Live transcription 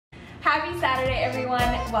Happy Saturday, everyone.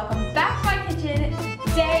 Welcome back to my kitchen.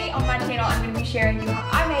 Today on my channel, I'm going to be sharing you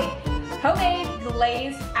how I make homemade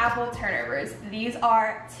glazed apple turnovers. These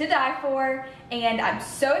are to die for, and I'm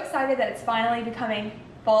so excited that it's finally becoming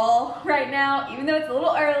fall right now. Even though it's a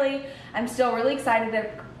little early, I'm still really excited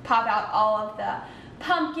to pop out all of the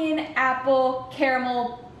pumpkin, apple,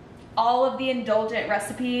 caramel, all of the indulgent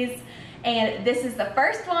recipes. And this is the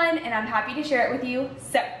first one, and I'm happy to share it with you.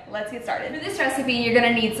 So let's get started. For this recipe, you're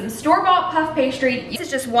gonna need some store-bought puff pastry. This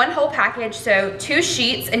is just one whole package, so 2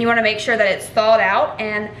 sheets, and you wanna make sure that it's thawed out,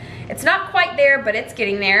 and it's not quite there, but it's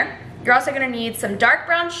getting there. You're also gonna need some dark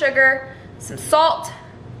brown sugar, some salt,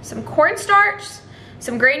 some cornstarch,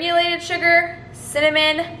 some granulated sugar,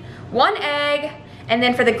 cinnamon, 1 egg, and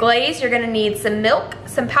then for the glaze, you're gonna need some milk,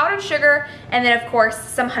 some powdered sugar, and then of course,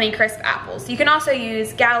 some Honeycrisp apples. You can also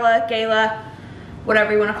use gala,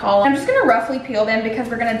 whatever you wanna call them. I'm just gonna roughly peel them because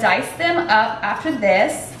we're gonna dice them up after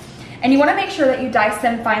this. And you wanna make sure that you dice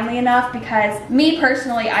them finely enough because me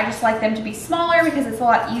personally, I just like them to be smaller because it's a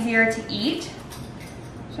lot easier to eat.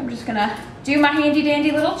 So I'm just gonna do my handy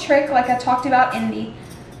dandy little trick like I talked about in the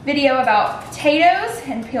video about potatoes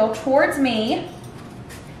and peel towards me.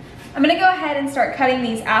 I'm gonna go ahead and start cutting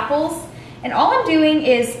these apples. And all I'm doing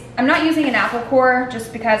is, I'm not using an apple core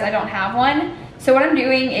just because I don't have one. So what I'm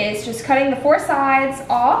doing is just cutting the 4 sides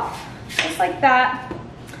off, just like that.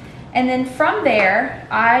 And then from there,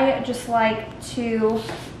 I just like to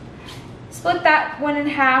split that one in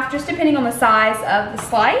half, just depending on the size of the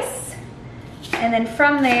slice. And then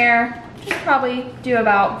from there, just probably do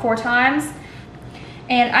about 4 times.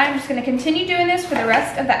 And I'm just gonna continue doing this for the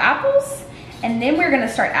rest of the apples. And then we're gonna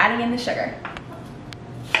start adding in the sugar.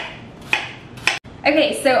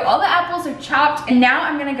 Okay, so all the apples are chopped, and now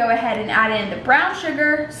I'm gonna go ahead and add in the brown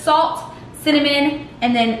sugar, salt, cinnamon,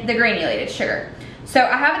 and then the granulated sugar. So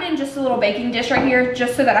I have it in just a little baking dish right here,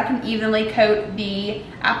 just so that I can evenly coat the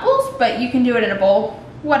apples, but you can do it in a bowl,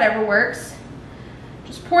 whatever works.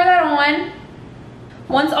 Just pour that on.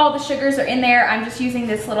 Once all the sugars are in there, I'm just using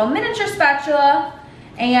this little miniature spatula,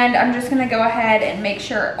 and I'm just gonna go ahead and make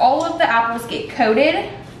sure all of the apples get coated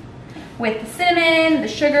with the cinnamon, the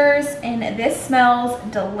sugars, and this smells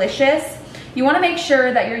delicious. You wanna make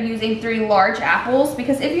sure that you're using 3 large apples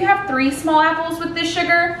because if you have 3 small apples with this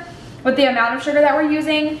sugar, with the amount of sugar that we're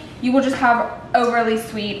using, you will just have overly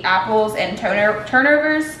sweet apples and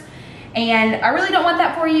turnovers. And I really don't want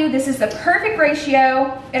that for you. This is the perfect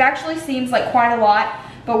ratio. It actually seems like quite a lot,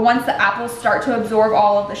 but once the apples start to absorb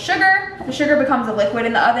all of the sugar becomes a liquid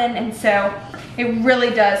in the oven, and so it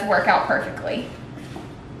really does work out perfectly.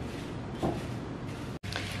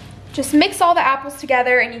 Just mix all the apples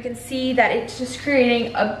together and you can see that it's just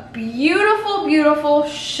creating a beautiful, beautiful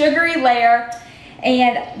sugary layer.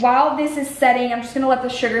 And while this is setting, I'm just gonna let the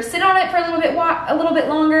sugar sit on it for a little bit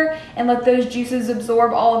longer and let those juices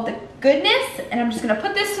absorb all of the goodness. And I'm just gonna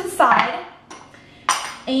put this to the side.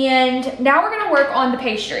 And now we're gonna work on the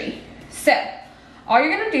pastry. So, all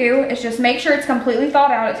you're gonna do is just make sure it's completely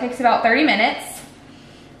thawed out. It takes about 30 minutes.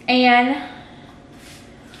 And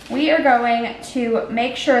we are going to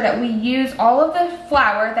make sure that we use all of the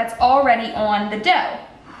flour that's already on the dough.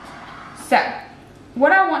 So,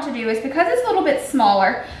 what I want to do is, because it's a little bit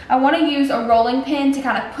smaller, I want to use a rolling pin to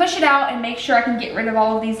kind of push it out and make sure I can get rid of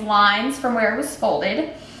all of these lines from where it was folded.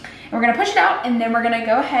 And we're going to push it out, and then we're going to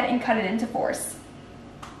go ahead and cut it into 4s.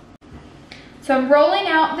 So I'm rolling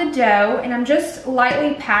out the dough, and I'm just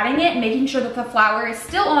lightly patting it, making sure that the flour is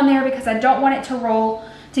still on there because I don't want it to roll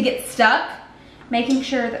to get stuck. Making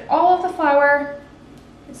sure that all of the flour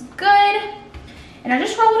is good. And I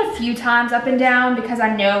just roll it a few times up and down because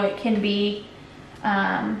I know it can be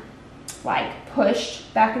like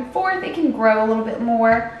pushed back and forth. It can grow a little bit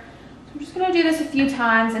more. So I'm just gonna do this a few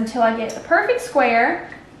times until I get the perfect square.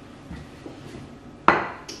 All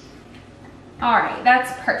right,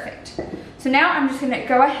 that's perfect. So now I'm just gonna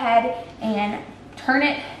go ahead and turn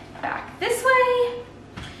it back this way.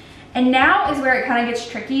 And now is where it kind of gets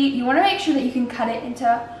tricky. You want to make sure that you can cut it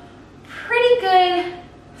into pretty good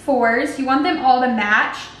 4s. You want them all to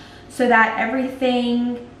match so that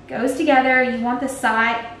everything goes together. You want the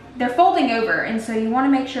side, they're folding over, and so you want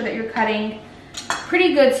to make sure that you're cutting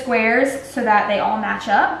pretty good squares so that they all match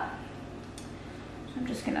up. So I'm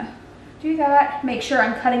just gonna do that. Make sure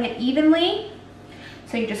I'm cutting it evenly.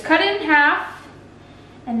 So you just cut it in half,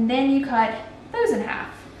 and then you cut those in half.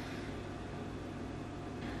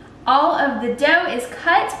 All of the dough is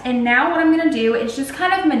cut, and now what I'm gonna do is just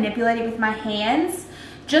kind of manipulate it with my hands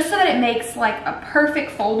just so that it makes like a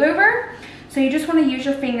perfect fold over. So you just wanna use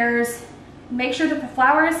your fingers, make sure that the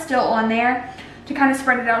flour is still on there to kind of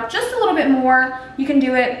spread it out just a little bit more. You can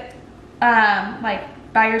do it like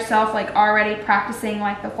by yourself, like already practicing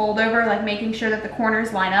like the fold over, like making sure that the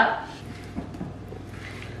corners line up.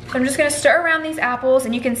 So I'm just gonna stir around these apples,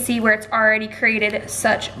 and you can see where it's already created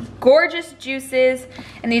such gorgeous juices,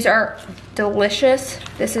 and these are delicious.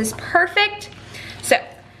 This is perfect. So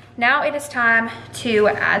now it is time to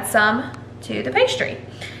add some to the pastry.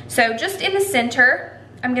 So just in the center,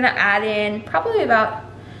 I'm gonna add in probably about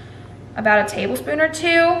a tablespoon or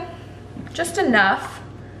two, just enough.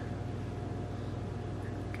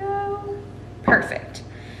 Go. Perfect.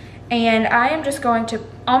 And I am just going to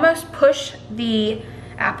almost push the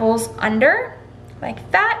apples under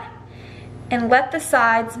like that and let the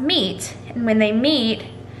sides meet. And when they meet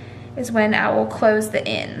is when I will close the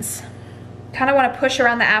ends. Kind of want to push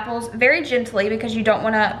around the apples very gently because you don't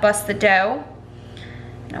want to bust the dough.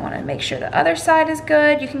 And I want to make sure the other side is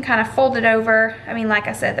good. You can kind of fold it over. I mean, like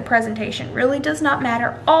I said, the presentation really does not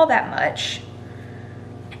matter all that much.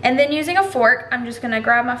 And then using a fork, I'm just going to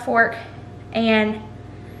grab my fork and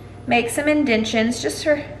make some indentions just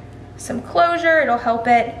for some closure. It'll help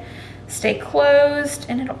it stay closed,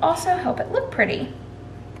 and it'll also help it look pretty.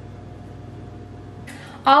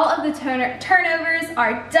 All of the turnovers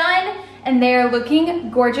are done, and they're looking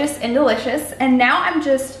gorgeous and delicious. And now I'm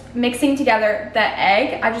just mixing together the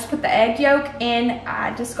egg. I just put the egg yolk in,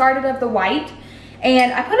 I discarded of the white,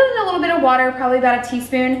 and I put it in a little bit of water, probably about a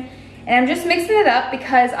teaspoon. And I'm just mixing it up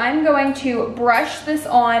because I'm going to brush this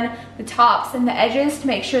on the tops and the edges to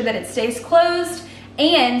make sure that it stays closed,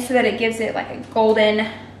 and so that it gives it like a golden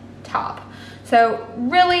top. So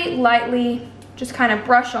really lightly, just kind of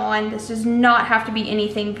brush on. This does not have to be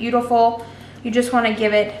anything beautiful. You just want to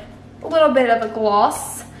give it a little bit of a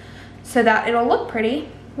gloss so that it'll look pretty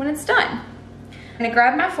when it's done. I'm gonna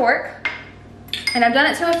grab my fork, and I've done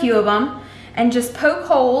it to a few of them, and just poke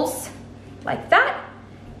holes like that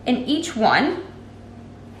in each one.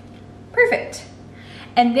 Perfect.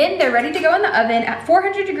 And then they're ready to go in the oven at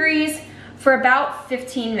 400 degrees for about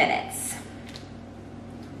 15 minutes.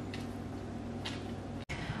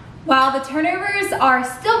 While the turnovers are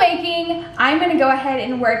still baking, I'm gonna go ahead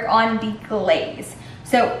and work on the glaze.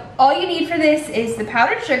 So all you need for this is the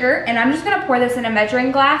powdered sugar, and I'm just gonna pour this in a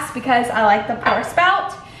measuring glass because I like the pour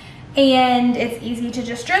spout, and it's easy to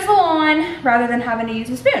just drizzle on rather than having to use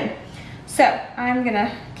a spoon. So I'm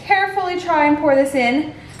gonna carefully try and pour this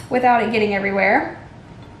in without it getting everywhere.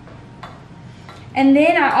 And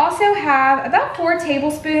then I also have about 4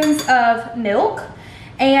 tablespoons of milk,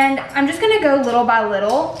 and I'm just gonna go little by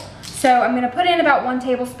little. So I'm gonna put in about 1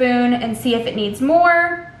 tablespoon and see if it needs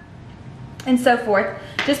more, and so forth.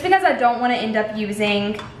 Just because I don't wanna end up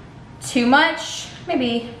using too much,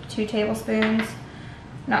 maybe 2 tablespoons,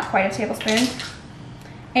 not quite a tablespoon.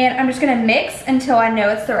 And I'm just gonna mix until I know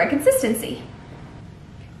it's the right consistency.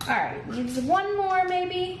 All right, needs 1 more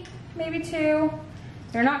maybe 2.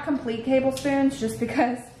 They're not complete tablespoons just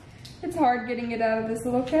because it's hard getting it out of this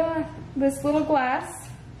little glass.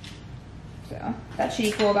 So that should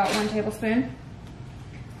equal about 1 tablespoon.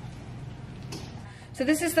 So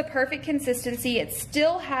this is the perfect consistency. It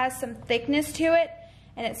still has some thickness to it,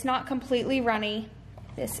 and it's not completely runny.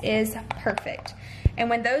 This is perfect. And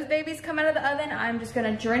when those babies come out of the oven, I'm just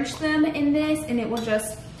gonna drench them in this, and it will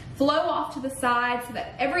just flow off to the side so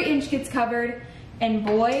that every inch gets covered. And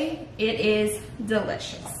boy, it is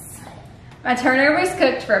delicious. My turnovers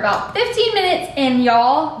cooked for about 15 minutes, and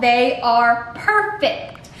y'all, they are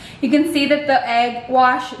perfect. You can see that the egg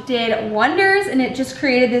wash did wonders, and it just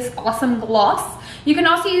created this awesome gloss. You can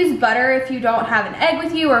also use butter if you don't have an egg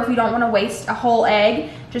with you, or if you don't want to waste a whole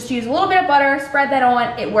egg. Just use a little bit of butter, spread that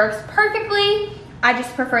on. It works perfectly. I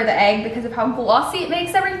just prefer the egg because of how glossy it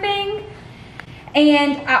makes everything.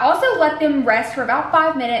 And I also let them rest for about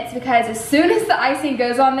 5 minutes because as soon as the icing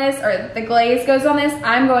goes on this, or the glaze goes on this,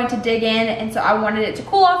 I'm going to dig in. And so I wanted it to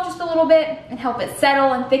cool off just a little bit and help it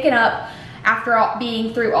settle and thicken up after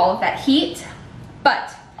being through all of that heat.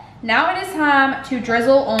 But now it is time to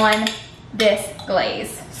drizzle on this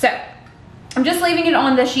glaze. So I'm just leaving it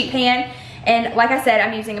on the sheet pan. And like I said,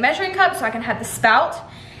 I'm using a measuring cup so I can have the spout.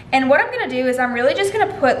 And what I'm gonna do is I'm really just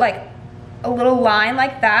gonna put like a little line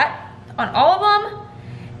like that on all of them,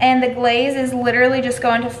 and the glaze is literally just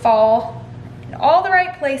going to fall in all the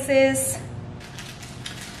right places.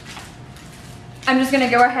 I'm just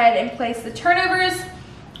gonna go ahead and place the turnovers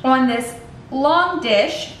on this long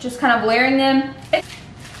dish, just kind of layering them.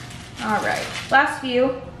 All right, last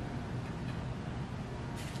few.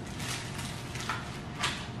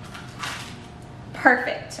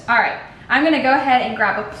 Perfect. All right, I'm gonna go ahead and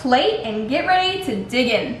grab a plate and get ready to dig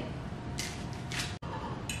in.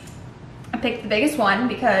 I picked the biggest one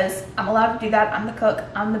because I'm allowed to do that. I'm the cook,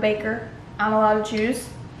 I'm the baker, I'm allowed to choose.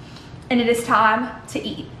 and it is time to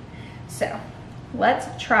eat. So let's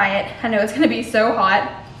try it. I know it's gonna be so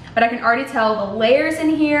hot, but I can already tell the layers in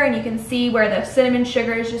here, and you can see where the cinnamon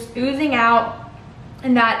sugar is just oozing out,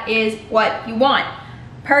 and that is what you want.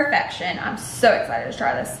 Perfection. I'm so excited to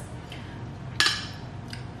try this.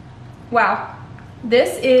 Wow,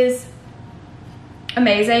 this is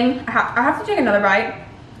amazing. I have to take another bite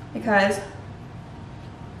because,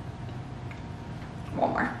 one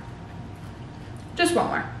more. Just one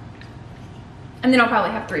more. And then I'll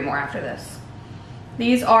probably have 3 more after this.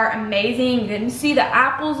 These are amazing. You can see the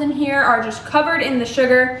apples in here are just covered in the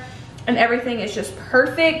sugar and everything is just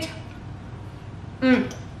perfect.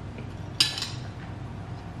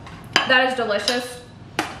 That is delicious.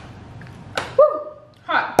 Woo,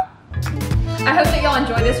 hot. I hope that y'all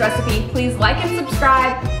enjoyed this recipe. Please like and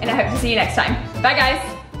subscribe, and I hope to see you next time. Bye guys.